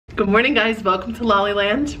Good morning, guys. Welcome to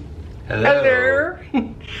Lollyland. Hello.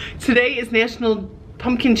 Today is National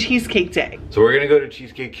Pumpkin Cheesecake Day. So we're gonna go to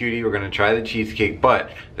Cheesecake Cutie. We're gonna try the cheesecake,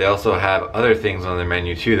 but they also have other things on their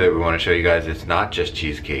menu too that we want to show you guys. It's not just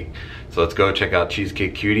cheesecake. So let's go check out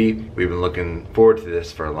Cheesecake Cutie. We've been looking forward to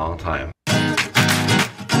this for a long time.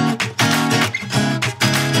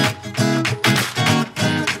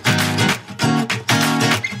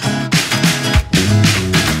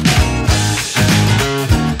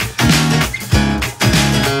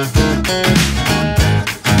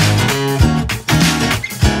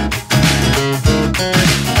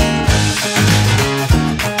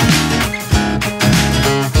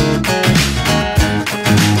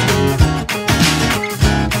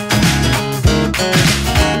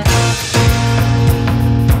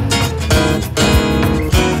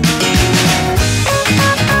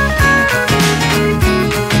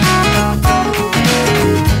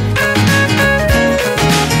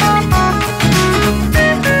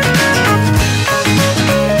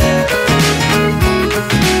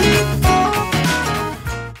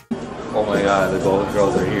 Oh my god, the Golden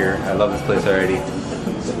Girls are here. I love this place already.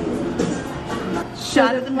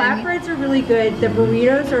 So the flatbreads are really good. The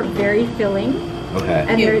burritos are very filling. Okay.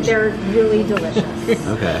 And they're really delicious.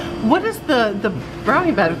 Okay. What is the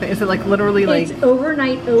brownie batter thing? Is it like literally like... It's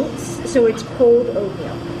overnight oats, so it's cold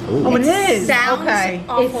oatmeal. Ooh. Oh, it is? Sounds okay.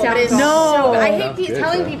 awful. It sounds is no. so, I Sounds hate good,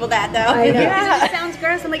 telling though. people that though. I know. Because it just sounds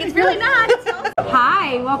gross. I'm like, it's really not. It's awesome.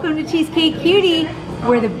 Hi, welcome to Cheesecake Cutie,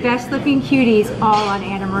 where the best looking cuties all on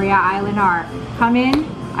Anna Maria Island are. Come in,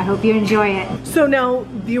 I hope you enjoy it. So now,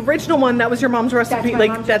 the original one, that was your mom's recipe? my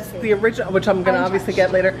Like, mom's that's recipe. the original, which I'm gonna obviously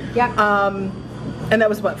get later. Yep. And that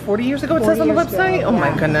was what, 40 years ago it says on the 40 years website? ago, Oh my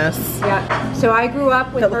yeah. goodness. Yeah, so I grew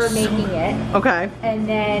up with That her looks so- making it. Okay. And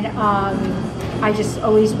then I just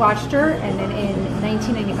always watched her, and then in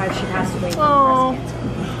 1995 she passed away Aw. from breast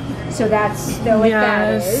cancer. So that's what that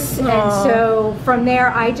Yes. is. And Aw. so from there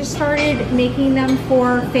I just started making them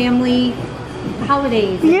for family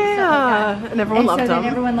holidays. And Yeah, stuff like that. and everyone loved so them.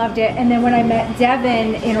 then everyone loved it. And then when I met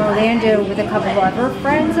Devin in Orlando with a couple of other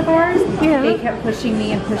friends of ours, Yeah. they kept pushing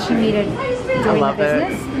me to join love the it.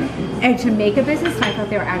 business. And to make a business, I thought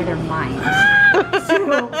they were out of their minds.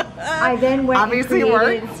 So I then went Obviously and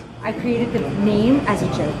created, worked. I created the name as a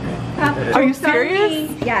joke. Are you Joke's on serious?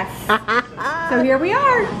 me. Yes. So here we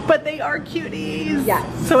are. But they are cuties.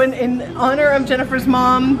 Yes. So in honor of Jennifer's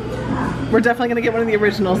mom, we're definitely gonna get one of the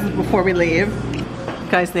originals before we leave.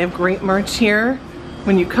 Guys, they have great merch here.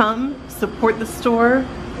 When you come, support the store,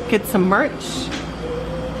 get some merch.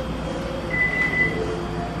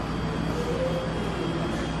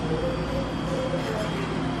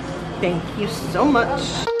 Thank you so much.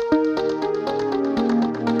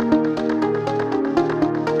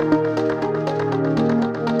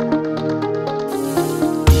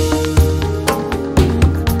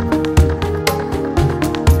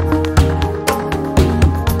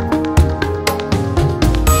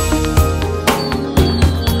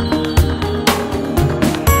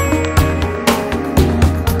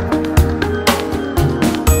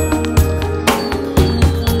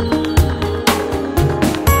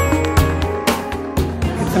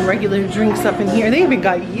 Some regular drinks up in here. They even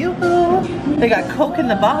got Yoo-hoo. They got Coke in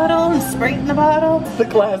the bottle and Sprite in the bottle. The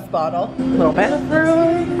glass bottle. Little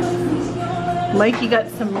bathroom. Mikey got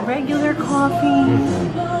some regular coffee.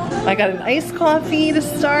 I got an iced coffee to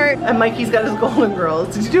start. And Mikey's got his Golden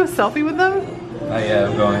Girls. Did you do a selfie with them? Yeah,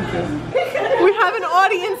 I'm going to. We have an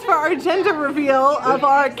audience for our gender reveal of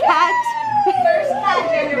our cat. First cat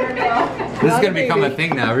gender reveal. This is gonna become a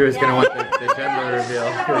thing now. Everybody's gonna want the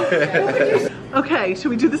gender reveal. Okay, should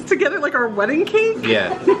we do this together like our wedding cake?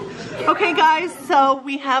 Yeah. Okay guys, so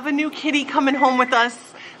we have a new kitty coming home with us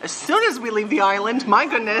as soon as we leave the island. My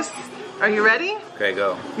goodness. Are you ready? Okay,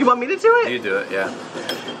 go. You want me to do it? You do it, yeah.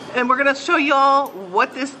 And we're gonna show y'all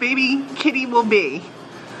what this baby kitty will be.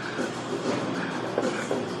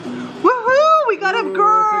 Woohoo! We got a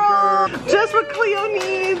girl! Just what Cleo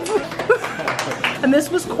needs. And this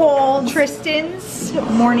was called Tristan's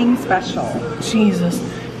Morning Special. Jesus.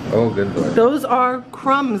 Oh, good Lord. Those are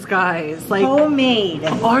crumbs, guys. Like, Homemade.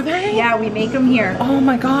 are they? Yeah, we make them here. Oh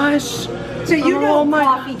my gosh. So you know Oh my-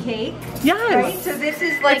 coffee cake, Yes. right? So this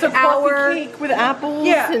is like It's a coffee cake with apples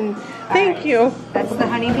and thank you. That's the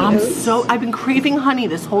honey bee oats. I've been craving honey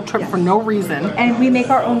this whole trip for no reason. And we make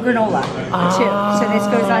our own granola too. So this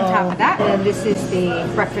goes on top of that. And this is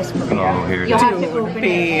the breakfast burrito. Oh, here it You'll is. have to open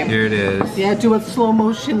it. Here it is. Yeah, do a slow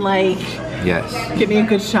motion like. Yes. Give me a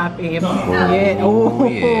good shot, babe. Yeah. Oh,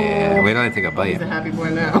 yeah. Wait till I take a He's bite. a happy boy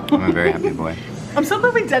now. I'm a very happy boy. I'm so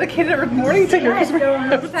glad we dedicated our morning to her. Yes, so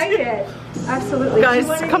I'm excited. Absolutely. Guys,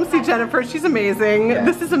 come see Jennifer. She's amazing. Yeah,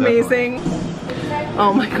 this is amazing.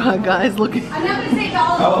 Oh my god, guys, look at I'm not gonna say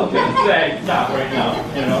all I of was gonna say, stop right now,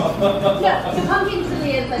 you know? No, the pumpkin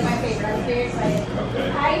truly is like my favorite. I'm very excited.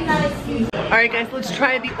 Okay. I'm not a huge. Alright guys, let's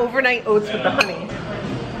try the overnight oats with the honey.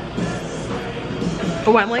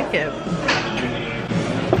 Oh, I like it.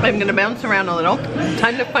 I'm gonna bounce around a little.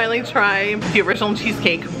 Time to finally try the original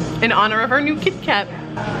cheesecake in honor of our new Kit Kat.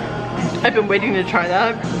 I've been waiting to try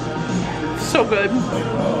that. It's so good.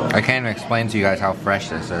 I can't even explain to you guys how fresh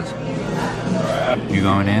this is. You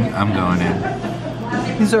going in? I'm going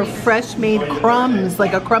in. These are fresh made crumbs,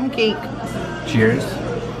 like a crumb cake. Cheers.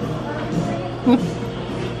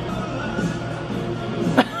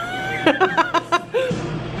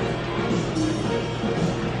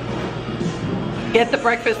 Get the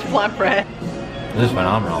breakfast flatbread. This is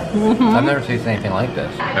phenomenal. I've never tasted anything like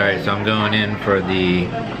this. Alright, so I'm going in for the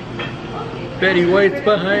Betty White's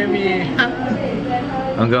behind me.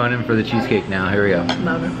 I'm going in for the cheesecake now. Here we go.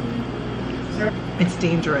 Love it. It's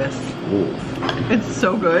dangerous. Ooh. It's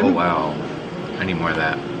so good. Oh wow. I need more of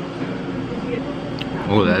that.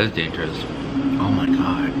 Oh, that is dangerous. Oh my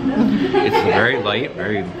god. It's very light,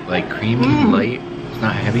 very like creamy, light. It's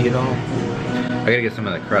not heavy at all. I gotta get some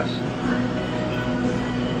of the crust.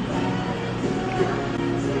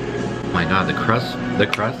 Oh my god, the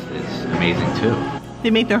crust is amazing too.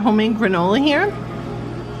 They make their homemade granola here.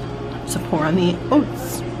 So pour on the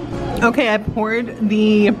oats. Okay, I poured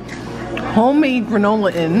the homemade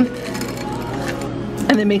granola in,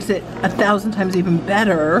 and it makes it 1,000 times even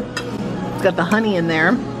better. It's got the honey in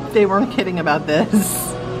there. They weren't kidding about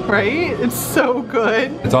this, right? It's so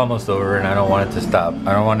good. It's almost over and I don't want it to stop.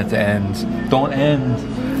 I don't want it to end. Don't end.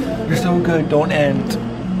 You're so good, don't end.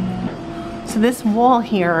 So this wall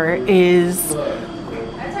here is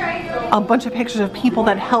a bunch of pictures of people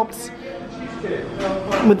that helped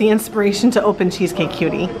with the inspiration to open Cheesecake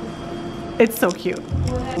Cutie. It's so cute.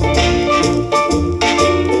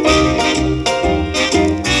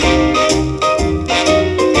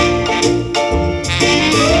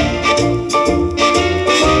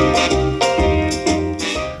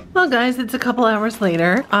 Well guys, it's a couple hours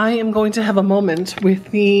later. I am going to have a moment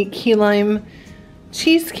with the key lime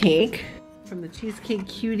cheesecake from the Cheesecake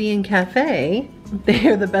Cutie Cafe. They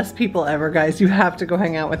are the best people ever, guys. You have to go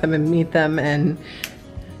hang out with them and meet them and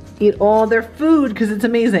eat all their food because it's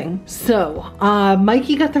amazing. So,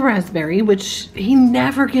 Mikey got the raspberry, which he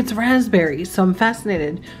never gets raspberry, so I'm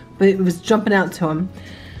fascinated, but it was jumping out to him.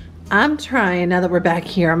 I'm trying, now that we're back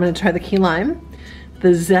here, I'm gonna try the key lime.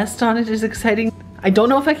 The zest on it is exciting. I don't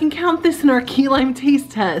know if I can count this in our key lime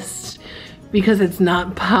taste test because it's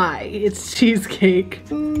not pie, it's cheesecake.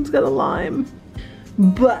 It's got a lime,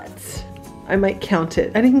 but I might count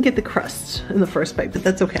it. I didn't get the crust in the first bite, but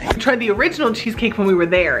that's okay. I tried the original cheesecake when we were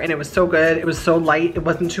there and it was so good. It was so light. It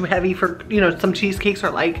wasn't too heavy for, you know, some cheesecakes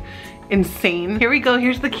are like insane. Here we go,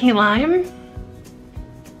 here's the key lime.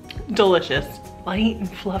 Delicious, light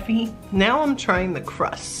and fluffy. Now I'm trying the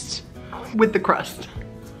crust, with the crust.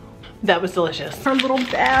 That was delicious. Our little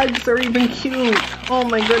bags are even cute. Oh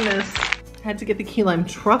my goodness. Had to get the key lime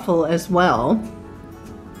truffle as well.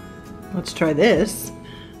 Let's try this.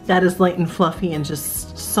 That is light and fluffy and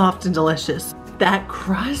just soft and delicious. That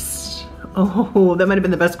crust, oh, that might have been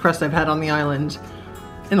the best crust I've had on the island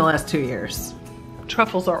in the last 2 years.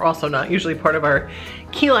 Truffles are also not usually part of our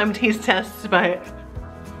key lime taste test, but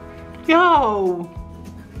yo,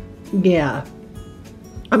 yeah.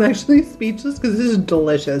 I'm actually speechless because this is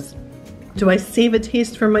delicious. Do I save a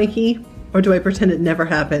taste for Mikey or do I pretend it never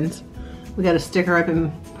happened? We got a sticker. I've been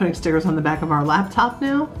putting stickers on the back of our laptop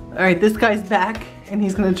now. All right, this guy's back and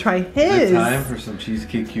he's gonna try his. Is it time for some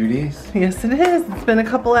Cheesecake Cuties? Yes, it is. It's been a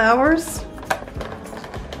couple hours.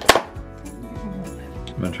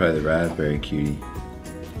 I'm gonna try the raspberry cutie.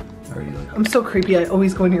 Already look. I'm so creepy. I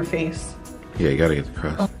always go in your face. Yeah, you gotta get the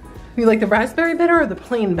crust. You like the raspberry better or the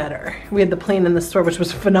plain better? We had the plain in the store, which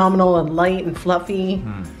was phenomenal and light and fluffy.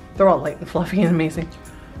 They're all light and fluffy and amazing.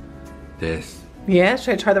 This. Yeah,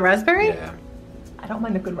 should I try the raspberry? Yeah. I don't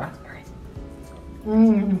mind a good raspberry.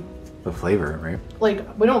 The flavor, right? Like,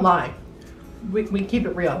 we don't lie. We keep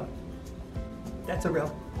it real. That's a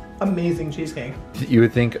real amazing cheesecake. You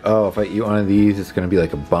would think, oh, if I eat one of these, it's gonna be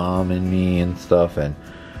like a bomb in me and stuff,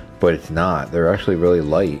 but it's not. They're actually really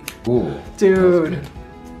light. Ooh, dude.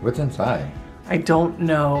 What's inside? I don't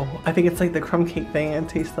know. I think it's like the crumb cake thing it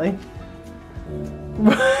tastes like.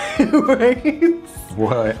 Right?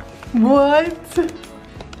 What? What?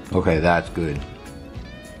 Okay, that's good.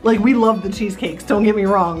 Like, we love the cheesecakes, don't get me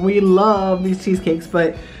wrong. We love these cheesecakes,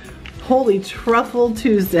 but Holy Truffle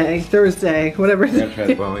Thursday, whatever.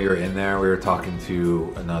 When we were in there, we were talking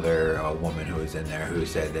to another woman who was in there who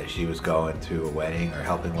said that she was going to a wedding or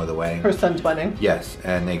helping with a wedding. Her son's wedding. Yes,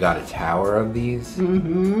 and they got a tower of these.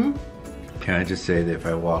 Mm-hmm. Can I just say that if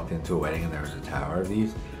I walked into a wedding and there was a tower of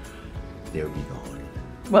these, they would be gone.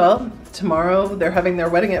 Well, tomorrow they're having their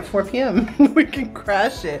wedding at 4 p.m. We can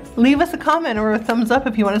crash it. Leave us a comment or a thumbs up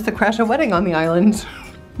if you want us to crash a wedding on the island.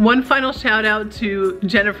 One final shout out to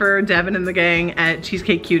Jennifer, Devin, and the gang at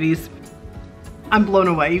Cheesecake Cuties. I'm blown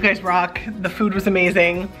away. You guys rock. The food was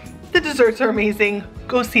amazing. The desserts are amazing.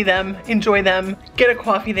 Go see them, enjoy them, get a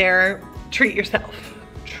coffee there, treat yourself.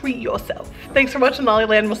 Treat yourself. Thanks for watching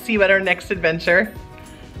Lollyland. We'll see you at our next adventure,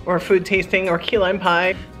 or food tasting, or key lime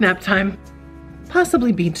pie, nap time,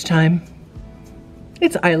 possibly beach time.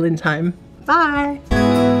 It's island time. Bye.